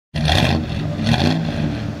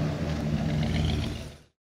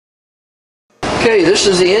Okay, this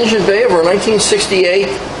is the engine bay of our 1968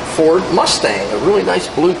 Ford Mustang, a really nice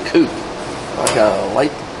blue coupe, like a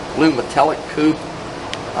light blue metallic coupe.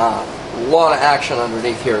 A lot of action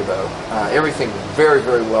underneath here though. Everything very,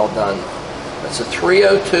 very well done. It's a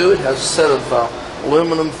 302. It has a set of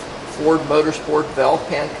aluminum Ford Motorsport valve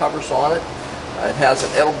pan covers on it. It has an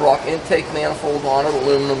Edelbrock intake manifold on it,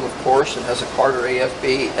 aluminum of course. It has a Carter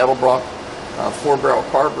AFB Edelbrock 4-barrel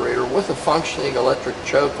carburetor with a functioning electric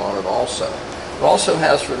choke on it also. It also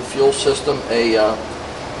has for the fuel system a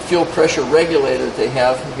fuel pressure regulator that they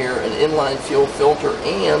have here, an inline fuel filter,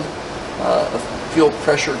 and a fuel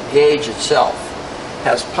pressure gauge itself. It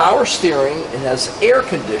has power steering, it has air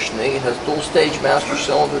conditioning, it has dual stage master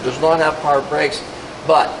cylinder, does not have power brakes,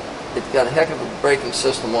 but it's got a heck of a braking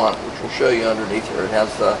system on it, which we'll show you underneath here. It has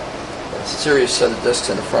a serious set of discs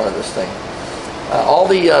in the front of this thing. All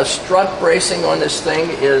the strut bracing on this thing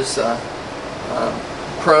is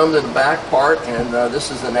chromed in the back part, and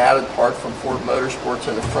this is an added part from Ford Motorsports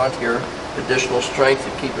in the front here, additional strength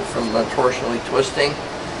to keep it from torsionally twisting.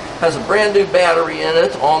 Has a brand new battery in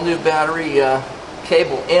it, all new battery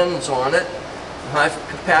cable ends on it, high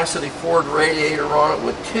capacity Ford radiator on it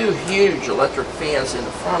with two huge electric fans in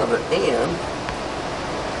the front of it, and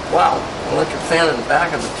wow, electric fan in the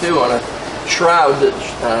back of it too on a shroud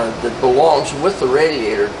that belongs with the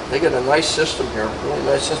radiator. They got a nice system here, really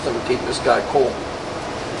nice system to keep this guy cool.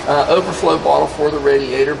 Overflow bottle for the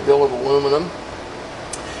radiator, billet aluminum.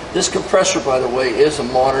 This compressor, by the way, is a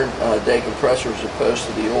modern day compressor as opposed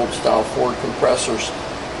to the old style Ford compressors.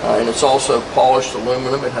 And it's also polished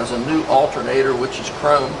aluminum. It has a new alternator, which is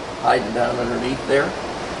chrome, hiding down underneath there.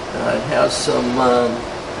 It has some,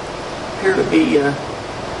 appear to be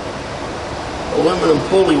aluminum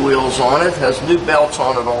pulley wheels on it. It has new belts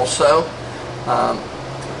on it also.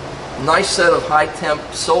 Nice set of high-temp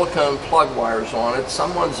silicone plug wires on it.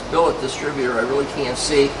 Someone's billet distributor, I really can't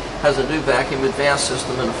see, has a new vacuum advance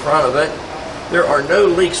system in the front of it. There are no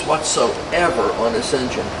leaks whatsoever on this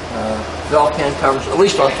engine. Valve pan covers, at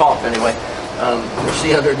least on top anyway. You'll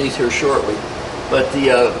see underneath here shortly. But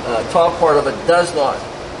the top part of it does not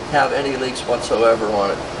have any leaks whatsoever on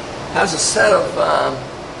it. Has a set of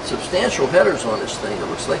substantial headers on this thing. It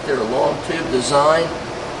looks like they're a long tube design.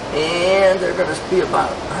 And they're going to be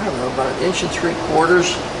about, I don't know, about 1 3/4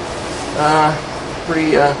 inches.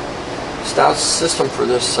 Pretty stout system for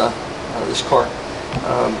this this car.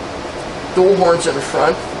 Dual horns in the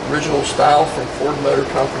front, original style from Ford Motor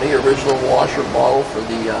Company, original washer bottle for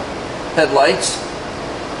the headlights.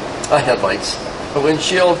 The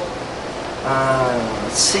windshield.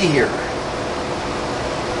 Let's see here.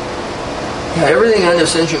 Yeah, everything on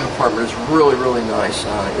this engine compartment is really, really nice.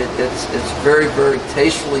 It's very, very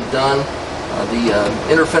tastefully done. The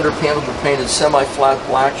inner fender panels are painted semi-flat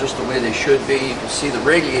black, just the way they should be. You can see the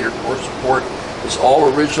radiator core support is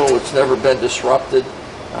all original. It's never been disrupted.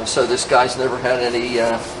 So this guy's never had any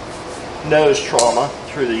nose trauma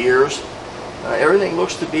through the years. Everything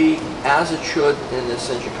looks to be as it should in this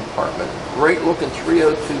engine compartment. Great looking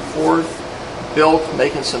 302 Ford. Built,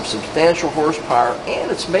 making some substantial horsepower, and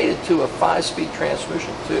it's mated to a 5-speed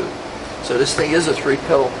transmission too. So this thing is a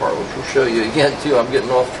 3-pedal car, which we'll show you again too. I'm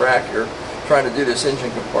getting off track here trying to do this engine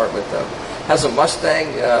compartment though. Has a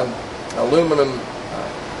Mustang aluminum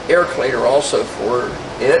air cleaner also for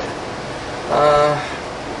it.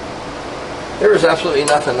 There is absolutely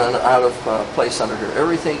nothing out of place under here.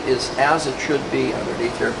 Everything is as it should be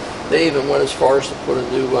underneath here. They even went as far as to put a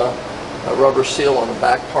new rubber seal on the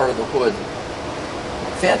back part of the hood.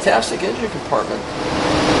 Fantastic engine compartment.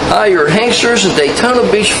 Your Hanksters in Daytona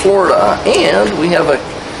Beach, Florida, and we have a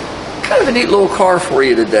kind of a neat little car for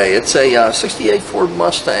you today. It's a 68 Ford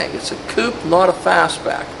Mustang. It's a coupe, not a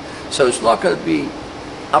fastback, so it's not going to be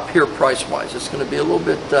up here price-wise. It's going to be a little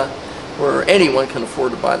bit where anyone can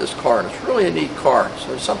afford to buy this car, and it's really a neat car.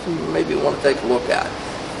 So it's something you maybe want to take a look at.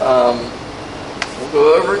 We'll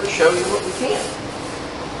go over it and show you what we can.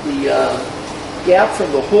 The gap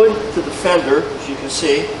from the hood to the fender, as you can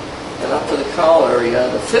see, and up to the cowl area.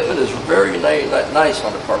 The fitment is very nice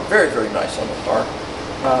on the car, very, very nice on the car.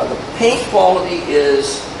 The paint quality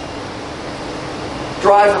is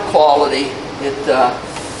driver quality. It's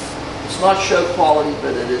not show quality,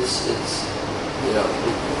 but it's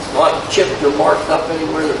not chipped or marked up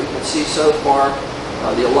anywhere that we can see so far.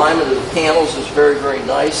 The alignment of the panels is very, very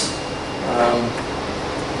nice.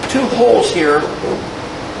 2 holes here.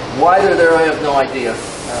 Why they're there, I have no idea.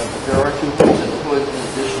 But there are 2 holes in the hood in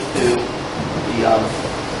addition to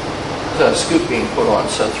the scoop being put on.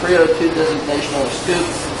 So 302 designation on a scoop,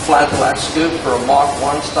 flat black scoop for a Mach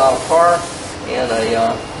 1 style car, and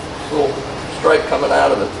a little stripe coming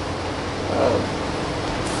out of it.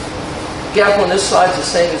 Gap on this side is the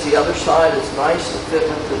same as the other side. It's nice. The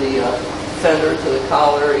fitment to the fender, to the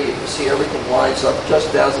collar area. You can see everything lines up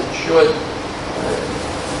just as it should.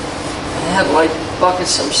 Headlight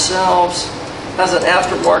buckets themselves. Has an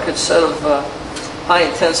aftermarket set of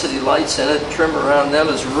high-intensity lights in it. Trim around them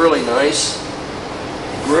is really nice.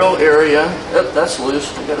 Grill area. Yep, that's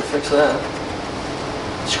loose. We got to fix that.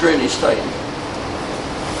 Screw needs tightened.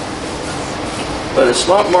 But it's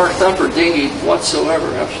not marked up or dinged whatsoever.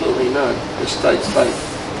 Absolutely none. This tight's tight.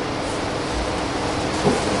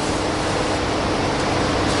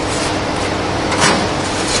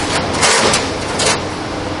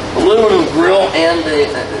 Aluminum grill, and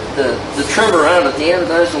the trim around it, the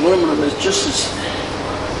anodized aluminum, is just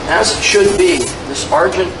as it should be. This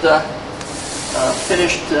argent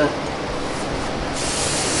finished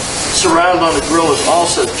surround on the grill is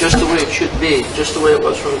also just the way it should be, just the way it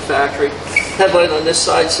was from the factory. Headlight on this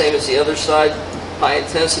side, same as the other side. High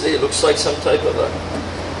intensity. It looks like some type of a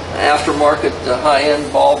aftermarket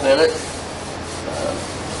high-end bulb in it.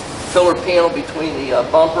 Filler panel between the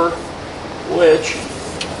bumper, which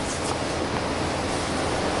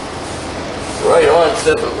right on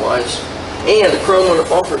fitment-wise. And the chrome on the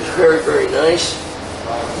bumper is very, very nice.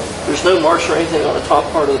 There's no marks or anything on the top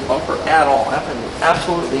part of the bumper at all.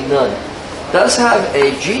 Absolutely none. It does have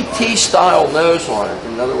a GT style nose on it.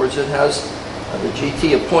 In other words, it has the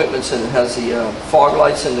GT appointments, and it has the fog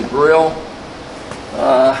lights in the grille.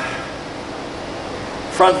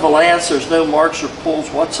 Front valance, there's no marks or pulls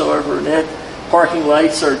whatsoever in it. Parking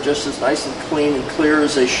lights are just as nice and clean and clear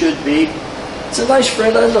as they should be. It's a nice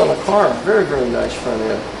front end on the car. Very, very nice front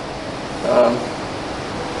end.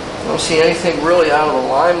 I don't see anything really out of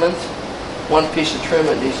alignment. One piece of trim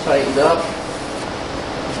that needs tightened up.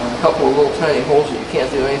 A couple of little tiny holes that you can't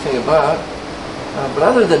do anything about. But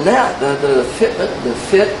other than that, the fitment, the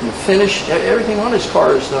fit, and the finish, everything on this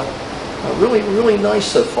car is really, really nice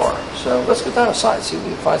so far. So let's go down the side, see if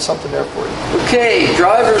we can find something there for you. Okay,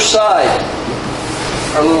 driver's side.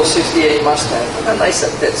 Our little 68 Mustang. Look how nice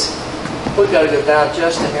that fits. We've got to go down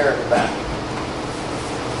just a hair at the back.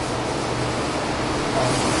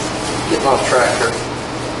 Getting off track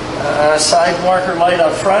here. Side marker light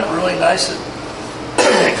up front, really nice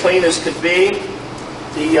and clean as could be.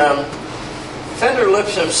 The fender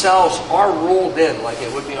lips themselves are rolled in like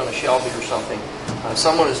it would be on a Shelby or something.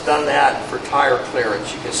 Someone has done that for tire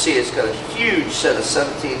clearance. You can see it's got a huge set of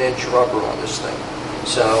 17-inch rubber on this thing.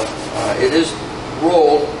 So it is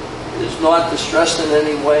rolled. It is not distressed in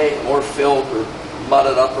any way or filled or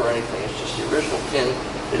mudded up or anything. It's just the original tin.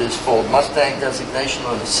 It is full. Mustang designation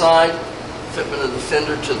on the side. Fitment of the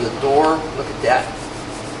fender to the door. Look at that.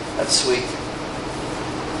 That's sweet.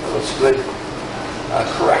 That looks good.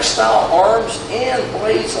 Correct style arms and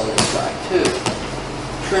blades on this guy too.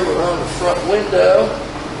 Trim around the front window.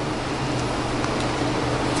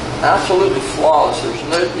 Absolutely flawless. There's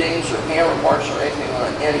no dings or hammer marks or anything on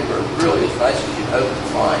it anywhere. It really is nice as you'd hope to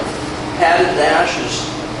find. Padded dash is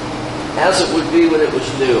as it would be when it was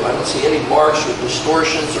new. I don't see any marks or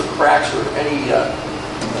distortions or cracks or any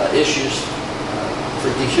issues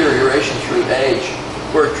for deterioration through age.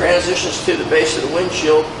 Where it transitions to the base of the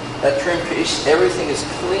windshield, that trim piece, everything is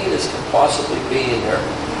clean as can possibly be in there.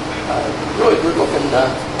 Really good looking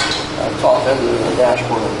top end of the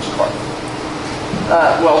dashboard on this car.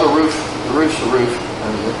 Well, the roof's the roof. I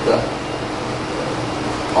mean, it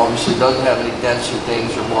obviously doesn't have any dents or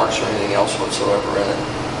dings or marks or anything else whatsoever in it.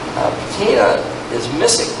 Patina is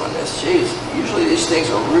missing on this. Jeez, usually these things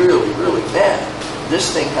are really, really bad.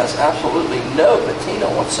 This thing has absolutely no patina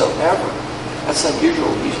whatsoever. That's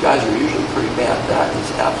unusual. These guys are usually pretty bad. That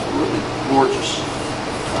is absolutely gorgeous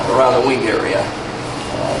around the wing area.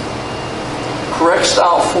 Correct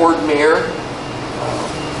style Ford mirror,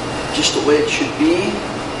 just the way it should be.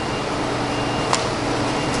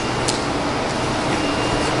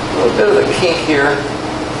 A little bit of a kink here.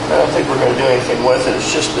 I don't think we're going to do anything with it.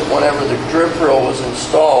 It's just that whenever the drip drill was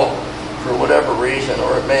installed, for whatever reason,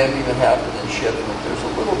 or it may have even happened in shipment, there's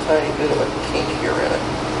a little tiny bit of a kink here in it.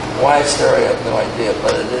 Why it's there, I have no idea,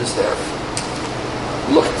 but it is there.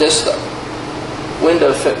 Look at this though.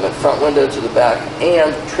 Window fitment, front window to the back,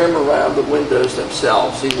 and trim around the windows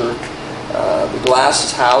themselves. Either the glass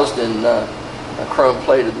is housed in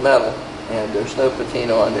chrome-plated metal, and there's no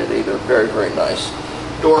patina on it either. Very, very nice.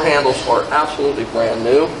 Door handles are absolutely brand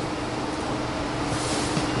new.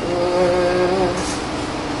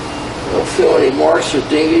 I don't feel any marks or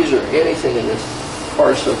dinghies or anything in this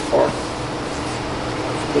car so far.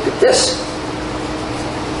 Look at this.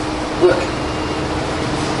 Look.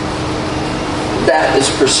 That is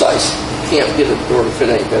precise. Can't get a door to fit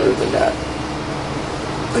any better than that.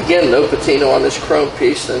 Again, no patina on this chrome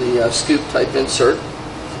piece and the scoop type insert.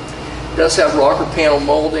 It does have rocker panel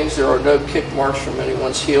moldings. There are no kick marks from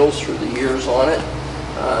anyone's heels through the years on it.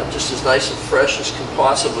 Just as nice and fresh as can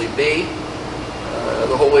possibly be.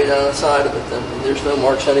 The whole way down the side of it. And there's no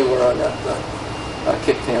marks anywhere on that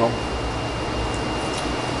kick panel.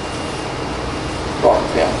 Rocker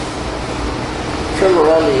panel. Trim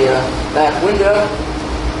around the back window.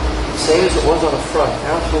 Same as it was on the front.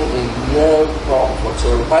 Absolutely no problems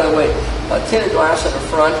whatsoever. By the way, tinted glass in the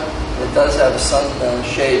front. It does have a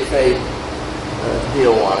sunshade fade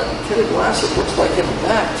deal on it. Tinted glass, it looks like in the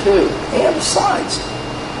back too, and the sides.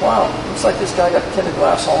 Wow, looks like this guy got tinted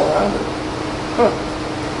glass all around it. Huh.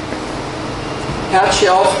 Half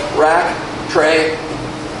shelf, rack, tray.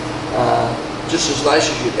 Just as nice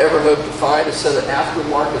as you'd ever hope to find. A set of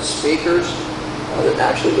aftermarket speakers that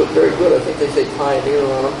actually look very good. I think they say Pioneer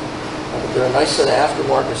on them. They're a nice set of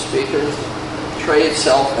aftermarket speakers. The tray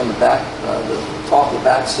itself and the back, the top of the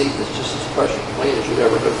back seat is just as fresh and clean as you'd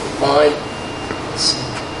ever hope to find.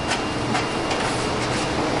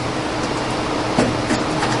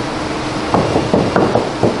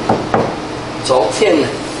 It's all tin.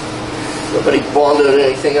 Nobody bonded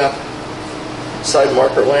anything up. Side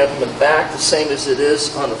marker lamp in the back, the same as it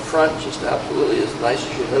is on the front, just absolutely as nice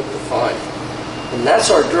as you'd hope to find. And that's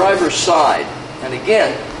our driver's side. And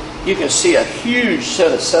again, you can see a huge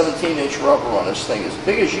set of 17-inch rubber on this thing, as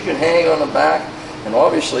big as you can hang on the back, and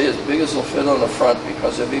obviously as big as they'll fit on the front,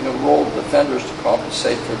 because they've even rolled the fenders to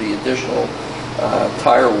compensate for the additional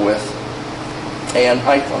tire width and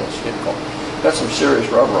height on this vehicle. Got some serious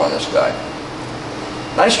rubber on this guy.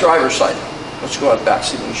 Nice driver's side. Let's go out back,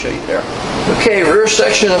 see if we can show you there. Okay, rear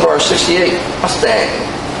section of our 68 Mustang.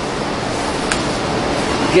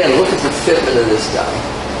 Again, look at the fitment of this guy.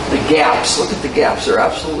 The gaps, look at the gaps. They're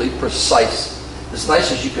absolutely precise. As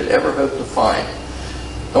nice as you could ever hope to find.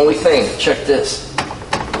 Only thing, check this.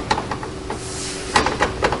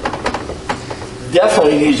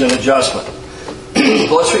 Definitely needs an adjustment.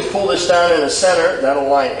 Once we pull this down in the center, that'll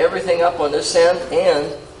line everything up on this end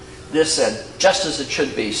and this end, just as it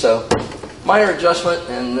should be. So, minor adjustment,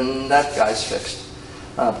 and then that guy's fixed.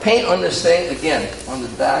 Paint on this thing, again, on the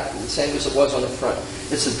back, the same as it was on the front.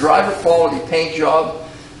 It's a driver quality paint job.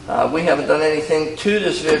 We haven't done anything to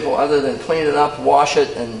this vehicle other than clean it up, wash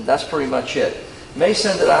it, and that's pretty much it. May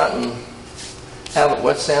send it out and have it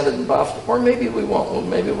wet sanded and buffed, or maybe we won't. Well,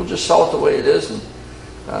 maybe we'll just sell it the way it is,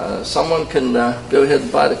 and someone can go ahead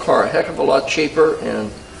and buy the car a heck of a lot cheaper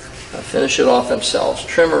and finish it off themselves.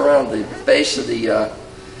 Trim around the base of the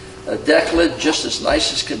deck lid just as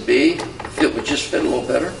nice as can be. If it would just fit a little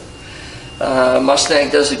better. Mustang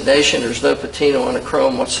designation, there's no patina on the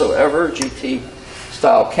chrome whatsoever. GT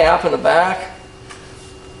style cap in the back.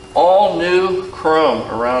 All new chrome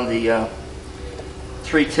around the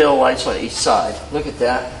 3 tail lights on each side. Look at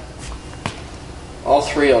that. All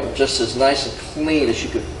 3 of them just as nice and clean as you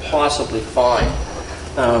could possibly find.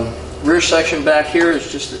 Rear section back here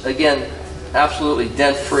is just, again, absolutely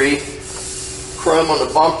dent free. Chrome on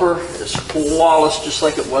the bumper is flawless, just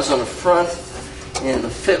like it was on the front, and the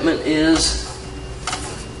fitment is,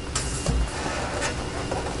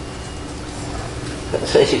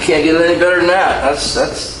 you can't get it any better than that. That's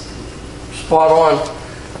spot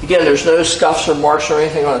on. Again, there's no scuffs or marks or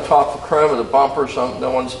anything on the top of the chrome of the bumper, so no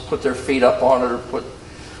one's put their feet up on it or put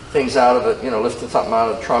things out of it, lifting something out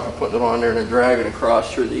of the trunk and putting it on there and then dragging it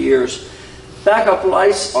across through the years. Backup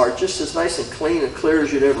lights are just as nice and clean and clear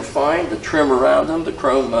as you'd ever find. The trim around them, the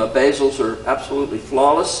chrome bezels are absolutely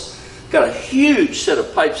flawless. Got a huge set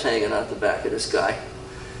of pipes hanging out the back of this guy.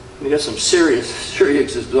 We got some serious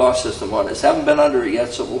exhaust system on this. Haven't been under it yet,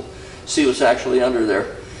 so we'll see what's actually under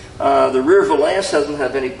there. The rear valance doesn't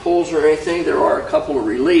have any pulls or anything. There are a couple of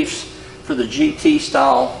reliefs for the GT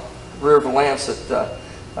style rear valance that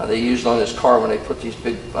they used on this car when they put these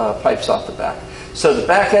big pipes off the back. So the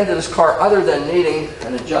back end of this car, other than needing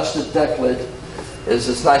an adjusted deck lid, is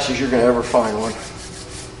as nice as you're going to ever find one.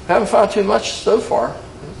 Haven't found too much so far.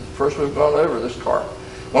 First we've gone over this car.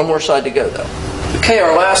 One more side to go though. Okay,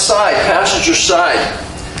 our last side, passenger side.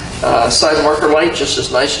 Side marker light, just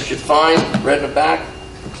as nice as you'd find. Red in the back,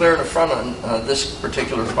 clear in the front on this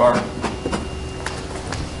particular car.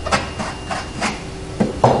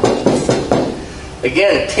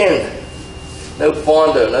 Again, tin. No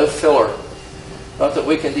Bondo, no filler. Not that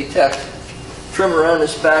we can detect. Trim around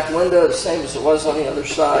this back window, the same as it was on the other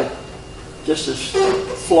side. Just as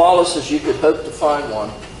flawless as you could hope to find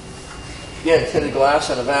one. Again, tinted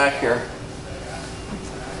glass in the back here.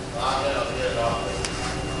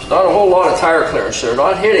 There's not a whole lot of tire clearance there.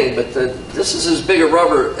 Not hitting, but this is as big a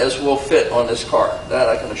rubber as will fit on this car. That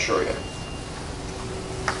I can assure you.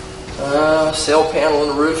 Sail panel on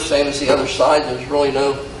the roof, same as the other side. There's really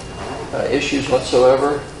no issues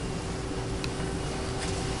whatsoever.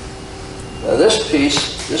 Now this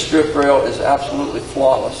piece, this drip rail is absolutely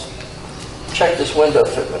flawless. Check this window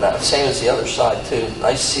fitment out, same as the other side too.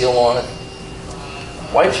 Nice seal on it.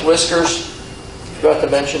 Wipes, whiskers, forgot to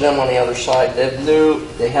mention them on the other side. They're new,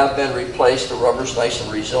 they have been replaced. The rubber's nice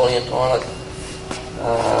and resilient on it.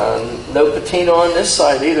 No patina on this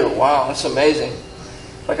side either. Wow, that's amazing.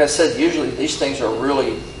 Like I said, usually these things are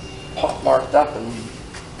really marked up, and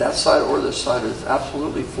that side or this side is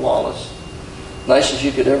absolutely flawless. Nice as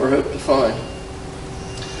you could ever hope to find.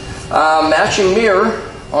 Matching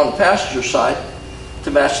mirror on the passenger side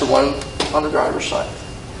to match the one on the driver's side.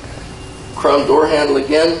 Chrome door handle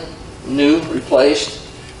again, new, replaced.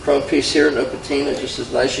 Chrome piece here, no patina, just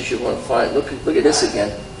as nice as you want to find. Look at this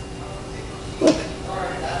again. Look.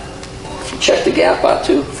 Check the gap out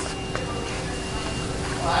too.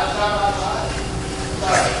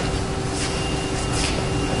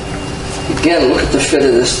 Again, look at the fit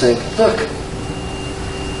of this thing. Look.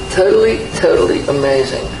 Totally, totally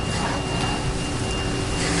amazing.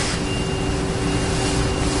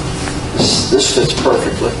 This fits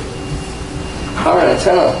perfectly. Alright,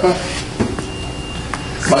 antenna, huh?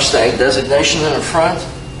 Mustang designation in the front.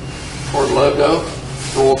 Ford logo.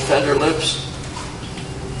 Dual fender lips.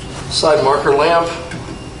 Side marker lamp.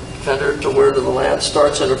 Fender to where the lamp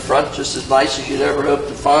starts in the front, just as nice as you'd ever hope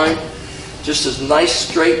to find. Just as nice,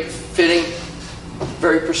 straight fitting,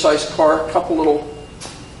 very precise car. A couple little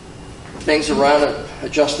things around it.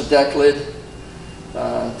 Adjust the deck lid.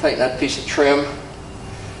 Tighten that piece of trim.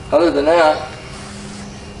 Other than that,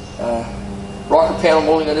 rocker panel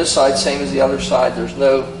molding on this side, same as the other side. There's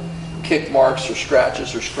no kick marks or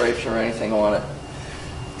scratches or scrapes or anything on it.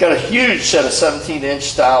 Got a huge set of 17-inch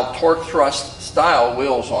style torque thrust style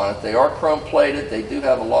wheels on it. They are chrome plated. They do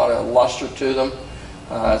have a lot of luster to them.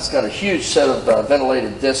 It's got a huge set of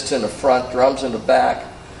ventilated discs in the front, drums in the back.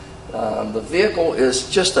 The vehicle is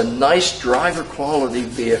just a nice driver quality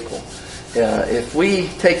vehicle. If we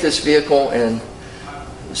take this vehicle and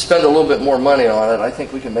spend a little bit more money on it, I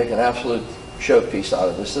think we can make an absolute showpiece out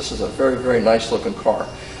of this. This is a very, very nice looking car.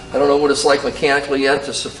 I don't know what it's like mechanically yet.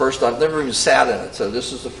 This is the first, I've never even sat in it, so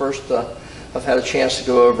this is the first I've had a chance to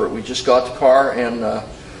go over it. We just got the car and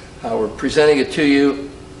we're presenting it to you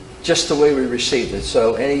just the way we received it.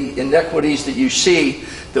 So any inequities that you see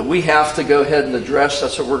that we have to go ahead and address,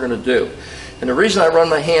 that's what we're going to do. And the reason I run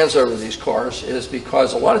my hands over these cars is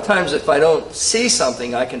because a lot of times if I don't see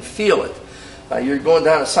something, I can feel it. You're going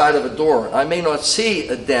down the side of a door. I may not see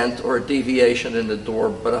a dent or a deviation in the door,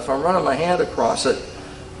 but if I'm running my hand across it,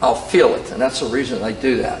 I'll feel it, and that's the reason I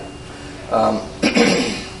do that.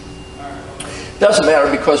 Doesn't matter,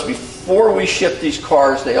 because before we ship these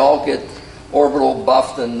cars, they all get orbital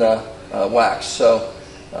buffed and waxed. So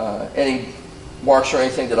any marks or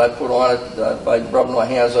anything that I put on it by rubbing my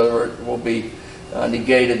hands over it will be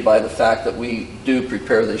negated by the fact that we do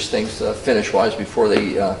prepare these things finish-wise before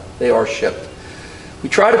they are shipped. We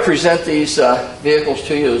try to present these vehicles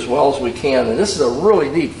to you as well as we can, and this is a really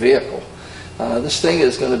neat vehicle. This thing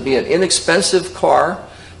is going to be an inexpensive car.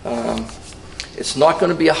 It's not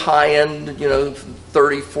going to be a high-end, you know,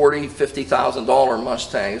 $30,000, $40,000, $50,000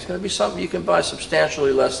 Mustang. It's going to be something you can buy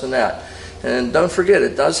substantially less than that. And don't forget,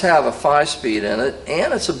 it does have a 5-speed in it,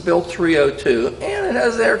 and it's a built 302, and it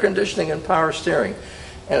has air conditioning and power steering,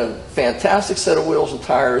 and a fantastic set of wheels and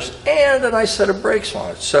tires, and a nice set of brakes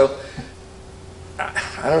on it. So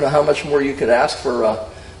I don't know how much more you could ask for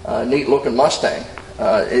a neat-looking Mustang.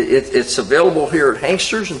 It's available here at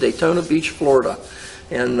Hanksters in Daytona Beach, Florida.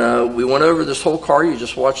 And we went over this whole car. You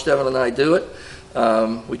just watched Devin and I do it.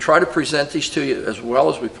 We try to present these to you as well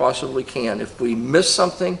as we possibly can. If we miss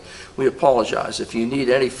something, we apologize. If you need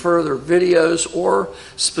any further videos or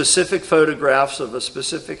specific photographs of a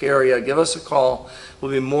specific area, give us a call.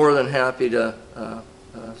 We'll be more than happy to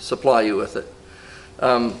supply you with it.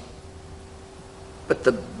 But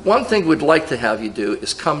the one thing we'd like to have you do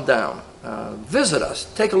is come down. Visit us.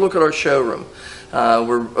 Take a look at our showroom.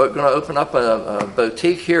 We're going to open up a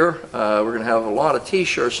boutique here. We're going to have a lot of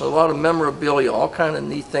t-shirts and a lot of memorabilia, all kind of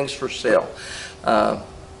neat things for sale.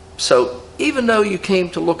 So even though you came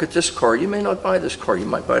to look at this car, you may not buy this car. You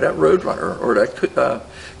might buy that Roadrunner or that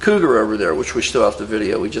Cougar over there, which we still have the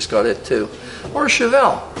video. We just got it too. Or a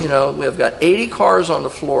Chevelle. You know, we've got 80 cars on the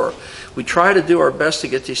floor. We try to do our best to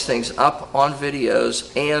get these things up on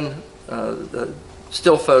videos and the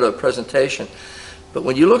still photo presentation. But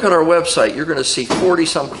when you look at our website, you're going to see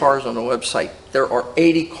 40-some cars on the website. There are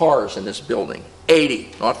 80 cars in this building.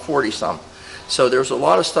 80, not 40-some. So there's a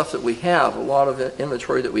lot of stuff that we have, a lot of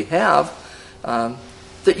inventory that we have.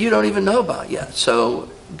 that you don't even know about yet. So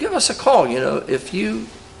give us a call. If you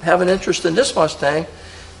have an interest in this Mustang,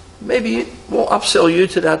 maybe we'll upsell you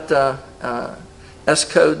to that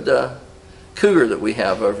S-Code Cougar that we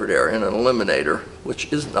have over there in an Eliminator,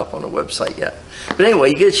 which isn't up on the website yet. But anyway,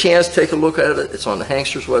 you get a chance, take a look at it. It's on the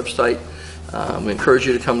Hanksters website. We encourage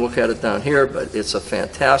you to come look at it down here, but it's a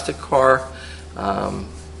fantastic car.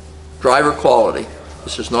 Driver quality.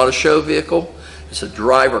 This is not a show vehicle. It's a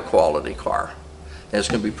driver quality car, and it's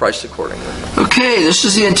going to be priced accordingly. Okay, this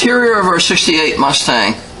is the interior of our 68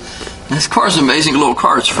 Mustang. This car is an amazing little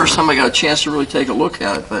car. It's the first time I got a chance to really take a look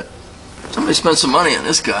at it, but somebody spent some money on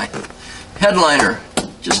this guy. Headliner,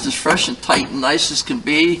 just as fresh and tight and nice as can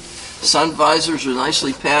be. Sun visors are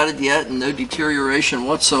nicely padded yet, and no deterioration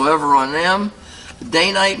whatsoever on them.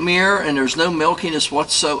 Day-night mirror, and there's no milkiness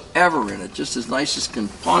whatsoever in it. Just as nice as can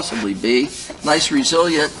possibly be. Nice,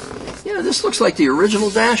 resilient. This looks like the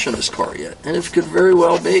original dash in this car yet, and it could very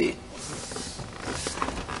well be.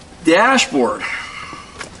 Dashboard.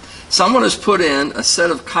 Someone has put in a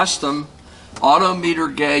set of custom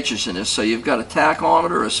autometer gauges in this. So you've got a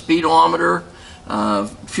tachometer, a speedometer,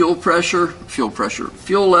 fuel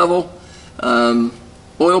level,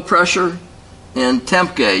 oil pressure, and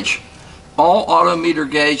temp gauge. All autometer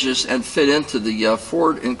gauges and fit into the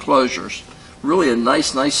Ford enclosures. Really a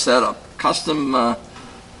nice setup. Custom, I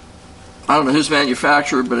don't know whose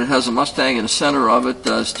manufacturer, but it has a Mustang in the center of it,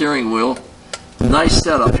 steering wheel. Nice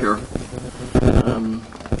setup here.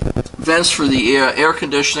 Vents for the air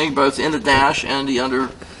conditioning, both in the dash and the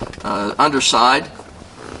underside.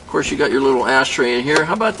 Of course, you got your little ashtray in here.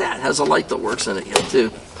 How about that? It has a light that works in it yet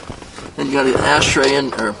too. Then you got an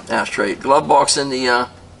glove box in the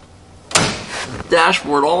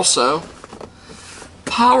dashboard also.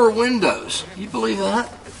 Power windows. Can you believe that?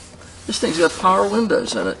 This thing's got power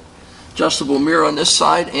windows in it. Adjustable mirror on this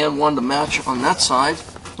side and one to match on that side.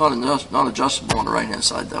 Not adjustable on the right hand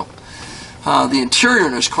side though. The interior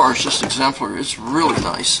in this car is just exemplary. It's really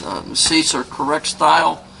nice. The seats are correct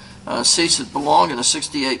style. Seats that belong in a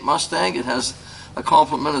 68 Mustang. It has a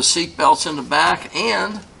complement of seat belts in the back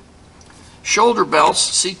and shoulder belts,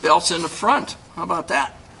 seat belts in the front. How about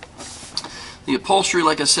that? The upholstery,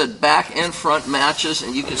 like I said, back and front matches,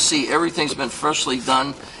 and you can see everything's been freshly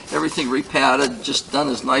done, everything repadded, just done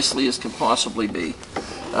as nicely as can possibly be.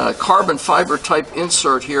 Carbon fiber type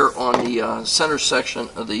insert here on the center section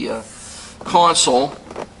of the console.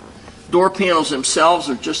 Door panels themselves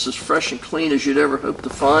are just as fresh and clean as you'd ever hope to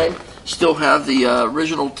find. Still have the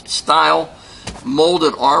original style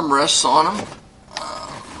molded armrests on them.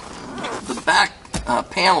 The back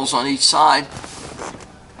panels on each side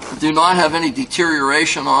do not have any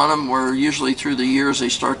deterioration on them, where usually through the years they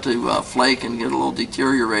start to flake and get a little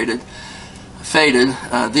deteriorated, faded.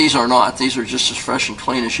 These are not. These are just as fresh and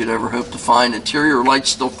clean as you'd ever hope to find. Interior lights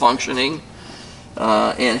still functioning.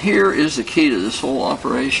 And here is the key to this whole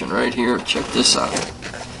operation right here. Check this out.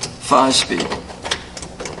 5-speed.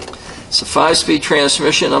 It's a 5-speed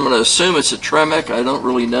transmission. I'm going to assume it's a Tremec. I don't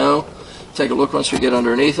really know. Take a look once we get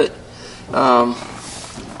underneath it.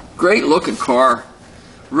 Great looking car.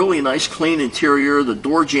 Really nice clean interior. The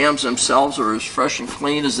door jambs themselves are as fresh and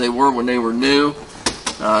clean as they were when they were new.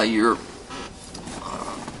 Your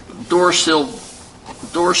door sill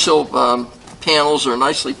panels are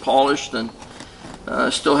nicely polished and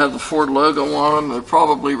still have the Ford logo on them. They're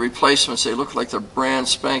probably replacements. They look like they're brand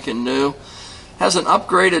spanking new. Has an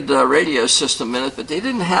upgraded radio system in it, but they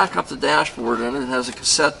didn't hack up the dashboard in it. It has a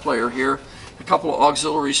cassette player here, a couple of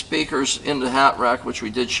auxiliary speakers in the hat rack, which we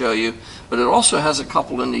did show you, but it also has a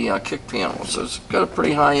couple in the kick panel. So it's got a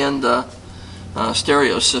pretty high-end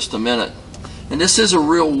stereo system in it. And this is a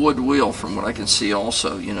real wood wheel from what I can see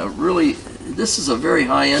also. Really, this is a very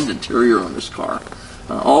high-end interior on this car.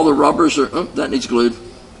 All the rubbers are, oh, that needs glued.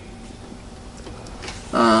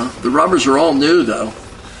 The rubbers are all new though.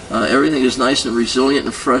 Everything is nice and resilient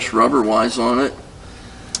and fresh rubber-wise on it.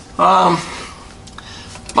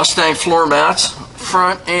 Mustang floor mats,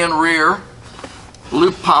 front and rear.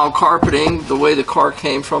 Loop pile carpeting, the way the car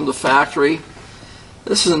came from the factory.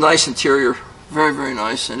 This is a nice interior, very, very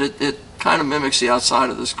nice, and it kind of mimics the outside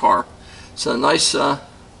of this car. It's a nice,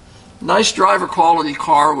 nice driver quality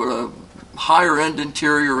car with a higher end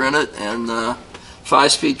interior in it, and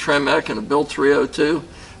 5-speed Tremec and a build 302.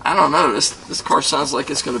 I don't know, this car sounds like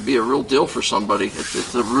it's going to be a real deal for somebody.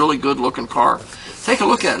 It's a really good looking car. Take a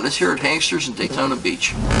look at it. It's here at Hanksters in Daytona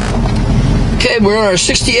Beach. Okay, we're on our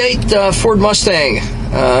 68 Ford Mustang.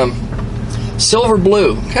 Silver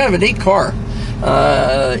blue. Kind of a neat car.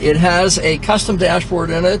 It has a custom dashboard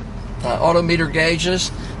in it, autometer gauges,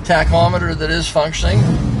 tachometer that is functioning,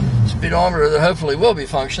 speedometer that hopefully will be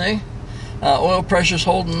functioning, Oil pressure's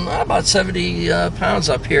holding about 70 pounds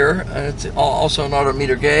up here. It's also an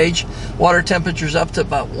odometer gauge. Water temperature's up to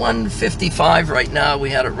about 155 right now. We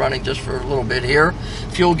had it running just for a little bit here.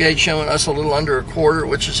 Fuel gauge showing us a little under a quarter,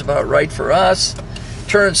 which is about right for us.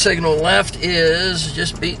 Turn signal left is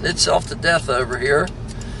just beating itself to death over here.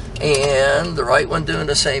 And the right one doing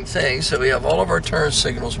the same thing. So we have all of our turn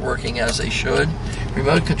signals working as they should.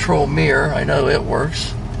 Remote control mirror, I know it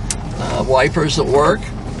works. Wipers that work.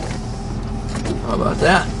 How about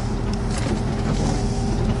that?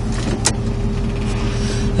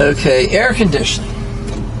 Okay, air conditioning.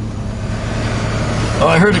 Oh,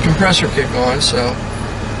 I heard the compressor kick on, so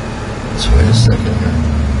let's wait a second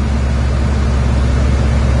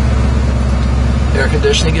here. Air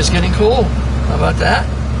conditioning is getting cool. How about that?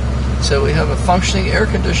 So we have a functioning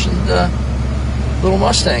air-conditioned little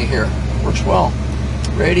Mustang here. Works well.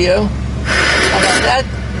 Radio. How about that?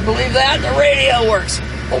 You believe that? The radio works.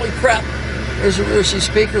 Holy crap. There's the rear seat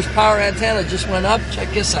speakers. Power antenna just went up. Check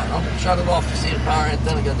this out. I'll shut it off to see the power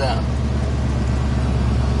antenna go down.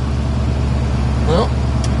 Well,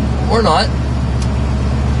 or not.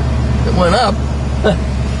 It went up.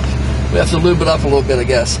 We have to lube it up a little bit, I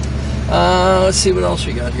guess. Let's see what else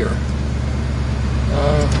we got here.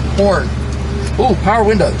 Horn. Ooh, power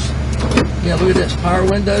windows. Yeah, look at this. Power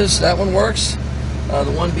windows. That one works.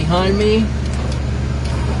 The one behind me.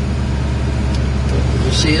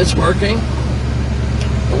 You see it's working.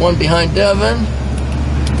 The one behind Devin.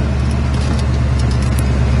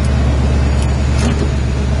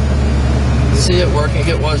 See it working.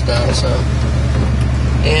 It was down, so.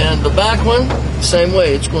 And the back one, same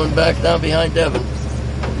way. It's going back down behind Devin.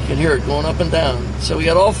 You can hear it going up and down. So we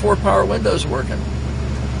got all 4 power windows working.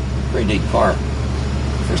 Pretty neat car.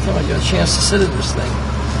 First time I got a chance to sit in this thing.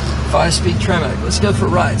 5-speed Tremec. Let's go for a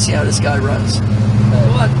ride. See how this guy runs.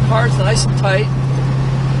 Well, the car's nice and tight.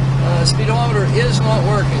 Speedometer is not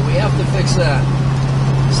working. We have to fix that.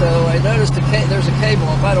 So I noticed there's a cable.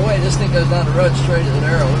 And by the way, this thing goes down the road straight as an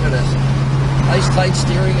arrow. Look at this. Nice tight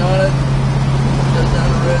steering on it. Goes down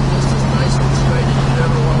the road just as nice and straight as you'd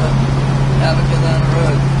ever want to have it go down the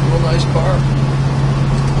road. Real nice car.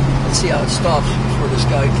 Let's see how it stops before this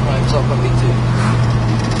guy climbs up on me too.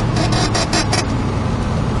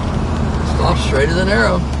 Stops straight as an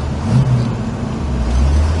arrow.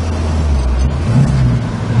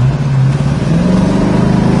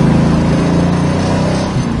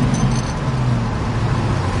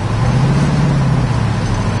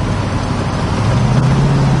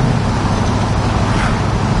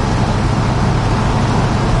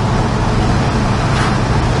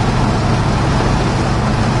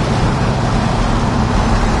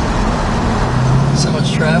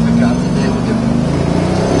 Traffic out today. Look at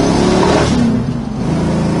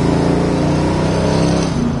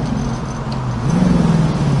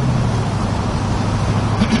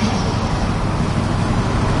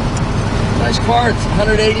nice car. It's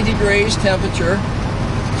 180 degrees temperature.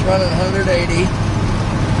 It's running 180. I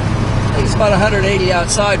think it's about 180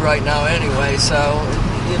 outside right now anyway, so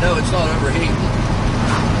you know it's not overheating.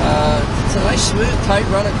 It's a nice, smooth, tight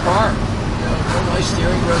running car. You know, real nice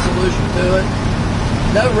steering resolution to it.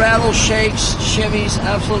 No rattles, shakes, shimmies,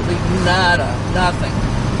 absolutely nada, nothing.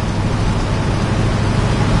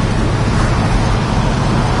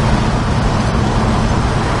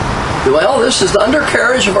 Well, this is the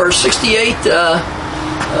undercarriage of our 68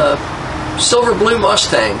 silver blue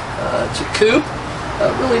Mustang. It's a coupe,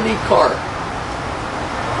 a really neat car.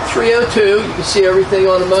 302, you can see everything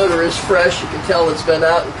on the motor is fresh. You can tell it's been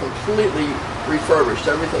out and completely refurbished,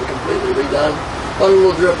 everything completely redone. One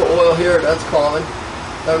little drip of oil here, that's common.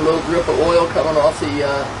 Another little drip of oil coming off the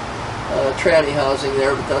tranny housing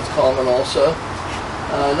there, but that's common also.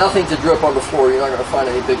 Nothing to drip on the floor. You're not going to find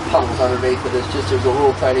any big puddles underneath it. It's just there's a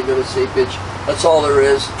little tiny bit of seepage. That's all there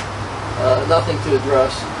is. Nothing to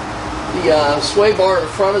address. The sway bar in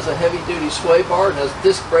the front is a heavy-duty sway bar. It has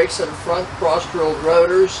disc brakes in the front, cross-drilled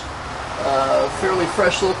rotors, fairly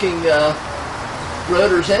fresh-looking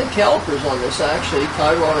rotors and calipers on this actually.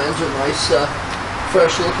 Tyrone engine, nice.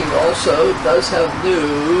 Fresh looking also. It does have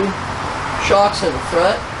new shocks in the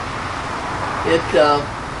front. It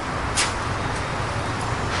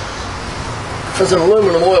has an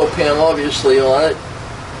aluminum oil pan obviously on it.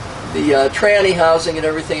 The tranny housing and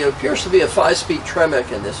everything, it appears to be a 5-speed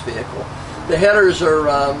Tremec in this vehicle. The headers are,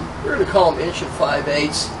 we're going to call them 1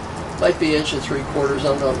 5/8". Might be 1 3/4,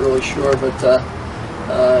 I'm not really sure, but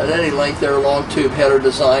at any length they're a long tube header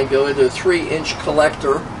design, go into a 3-inch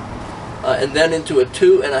collector. And then into a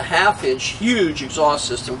 2.5-inch huge exhaust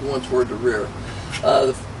system going toward the rear.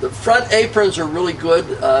 The front aprons are really good.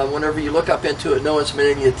 Whenever you look up into it, no one's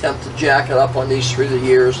made any attempt to jack it up on these through the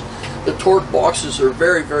years. The torque boxes are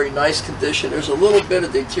very, very nice condition. There's a little bit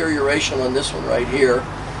of deterioration on this one right here.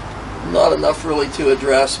 Not enough really to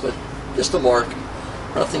address, but just a mark.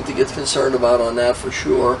 Nothing to get concerned about on that for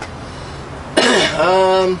sure.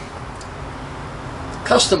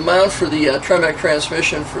 Custom mount for the Tremec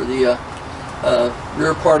transmission for the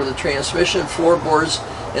rear part of the transmission. Floorboards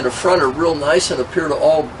in the front are real nice and appear to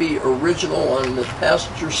all be original on the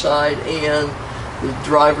passenger side and the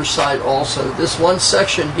driver's side also. This one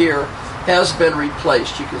section here has been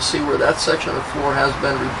replaced. You can see where that section of the floor has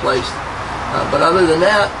been replaced. But other than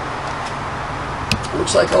that,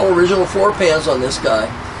 looks like all original floor pans on this guy.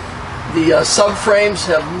 The subframes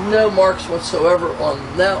have no marks whatsoever on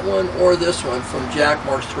that one or this one from jack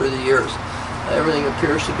marks through the years. Everything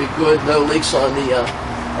appears to be good. No leaks on the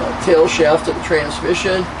tail shaft of the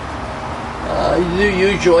transmission. New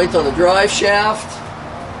U-joint on the drive shaft.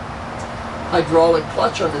 Hydraulic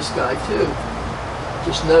clutch on this guy too.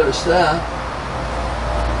 Just noticed that.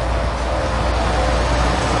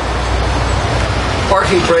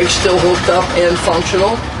 Parking brakes still hooked up and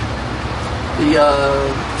functional. The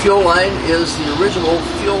fuel line is the original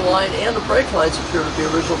fuel line, and the brake lines appear to be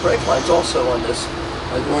original brake lines also on this,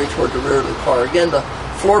 going toward the rear of the car. Again, the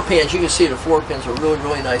floor pans, you can see the floor pans are really,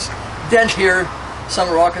 really nice. Dent here, some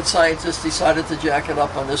rocket scientists decided to jack it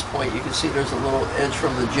up on this point. You can see there's a little edge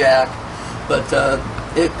from the jack, but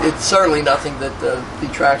it's certainly nothing that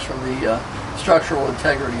detracts from the structural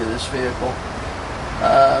integrity of this vehicle.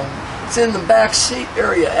 It's in the back seat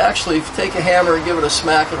area. Actually, if you take a hammer and give it a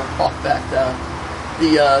smack, it'll pop back down.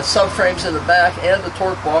 The subframes in the back and the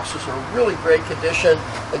torque boxes are in really great condition.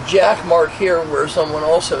 A jack mark here where someone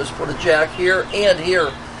also has put a jack here and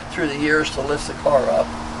here through the years to lift the car up.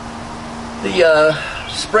 The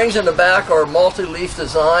springs in the back are multi-leaf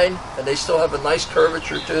design, and they still have a nice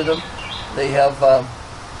curvature to them. They have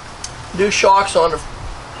new shocks on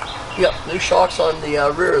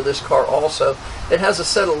the rear of this car also. It has a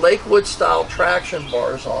set of Lakewood style traction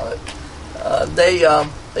bars on it.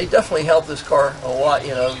 They definitely help this car a lot,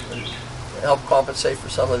 you know, and help compensate for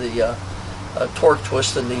some of the torque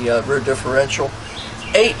twist in the rear differential.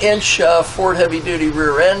 8-inch Ford heavy-duty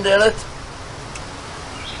rear end in it.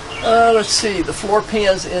 Let's see, the floor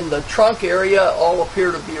pans in the trunk area all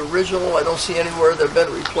appear to be original. I don't see anywhere they've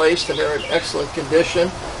been replaced, and they're in excellent condition.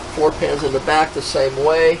 Floor pans in the back the same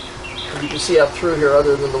way. And you can see up through here,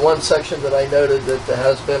 other than the one section that I noted that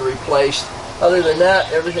has been replaced. Other than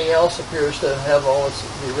that, everything else appears to have all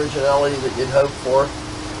the originality that you'd hope for.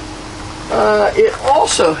 It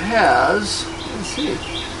also has, let's see,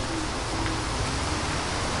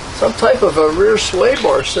 some type of a rear sway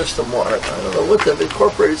bar system on it. I don't know what they've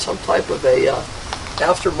incorporated, some type of a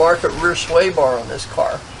aftermarket rear sway bar on this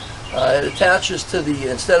car. It attaches to the,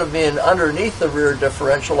 instead of being underneath the rear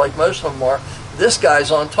differential like most of them are, this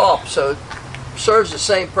guy's on top, so it serves the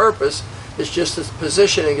same purpose. It's just the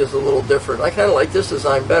positioning is a little different. I kind of like this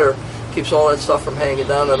design better. Keeps all that stuff from hanging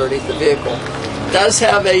down underneath the vehicle. It does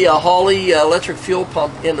have a Holley electric fuel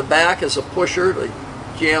pump in the back as a pusher to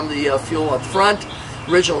jam the fuel up front.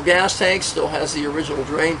 Original gas tank, still has the original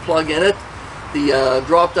drain plug in it. The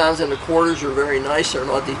drop downs in the quarters are very nice. They're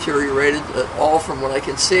not deteriorated at all from what I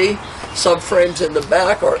can see. Subframes in the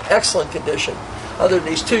back are excellent condition. Other than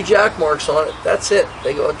these two jack marks on it, that's it.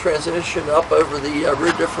 They go and transition up over the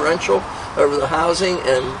rear differential, over the housing,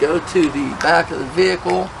 and go to the back of the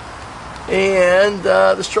vehicle. And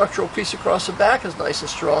the structural piece across the back is nice and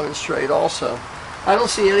strong and straight also. I don't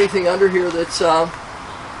see anything under here that's an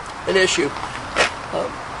issue.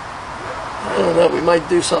 I don't know, we might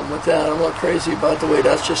do something with that. I'm not crazy about the way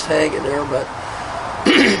that's just hanging there, but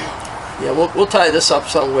yeah, we'll tie this up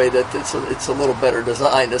some way that it's a little better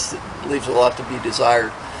design. This leaves a lot to be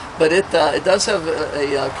desired, but it does have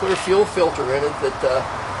a clear fuel filter in it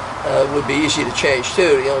that would be easy to change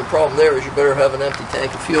too. The only problem there is you better have an empty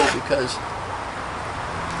tank of fuel because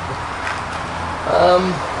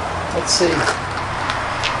let's see.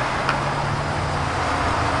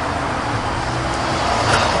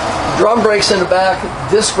 Drum brakes in the back,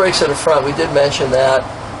 disc brakes in the front. We did mention that.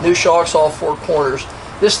 New shocks all four corners.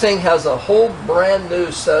 This thing has a whole brand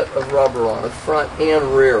new set of rubber on it, front and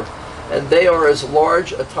rear. And they are as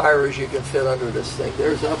large a tire as you can fit under this thing.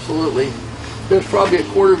 There's probably a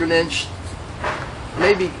 1/4 of an inch,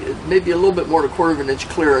 maybe a little bit more than 1/4 of an inch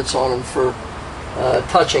clearance on them for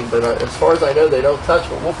touching. But as far as I know, they don't touch,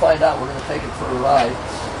 but we'll find out. We're going to take it for a ride.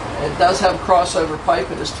 And it does have a crossover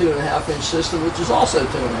pipe in this 2.5-inch system, which is also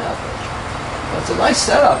 2.5 inch. It's a nice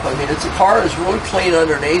setup. I mean, it's a car that's really clean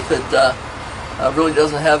underneath. It really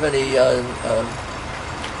doesn't have any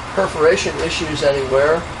perforation issues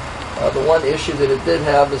anywhere. The one issue that it did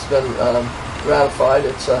have has been ratified.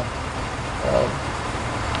 It's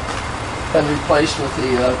Been replaced with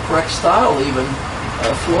the correct style, even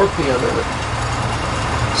floor pan in it.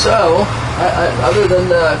 So, other than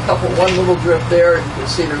one little drip there, you can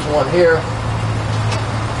see there's one here.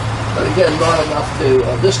 But again, not enough to,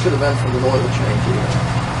 this could have been from the oil change even.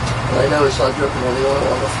 And I know it's not dripping any oil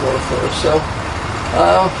on the floor first. So,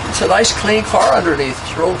 it's a nice clean car underneath.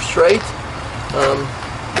 It's real straight.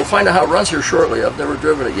 We'll find out how it runs here shortly. I've never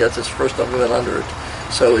driven it yet. It's the first time I've been under it.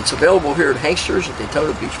 So it's available here at Hanksters at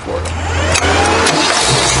Daytona Beach, Florida.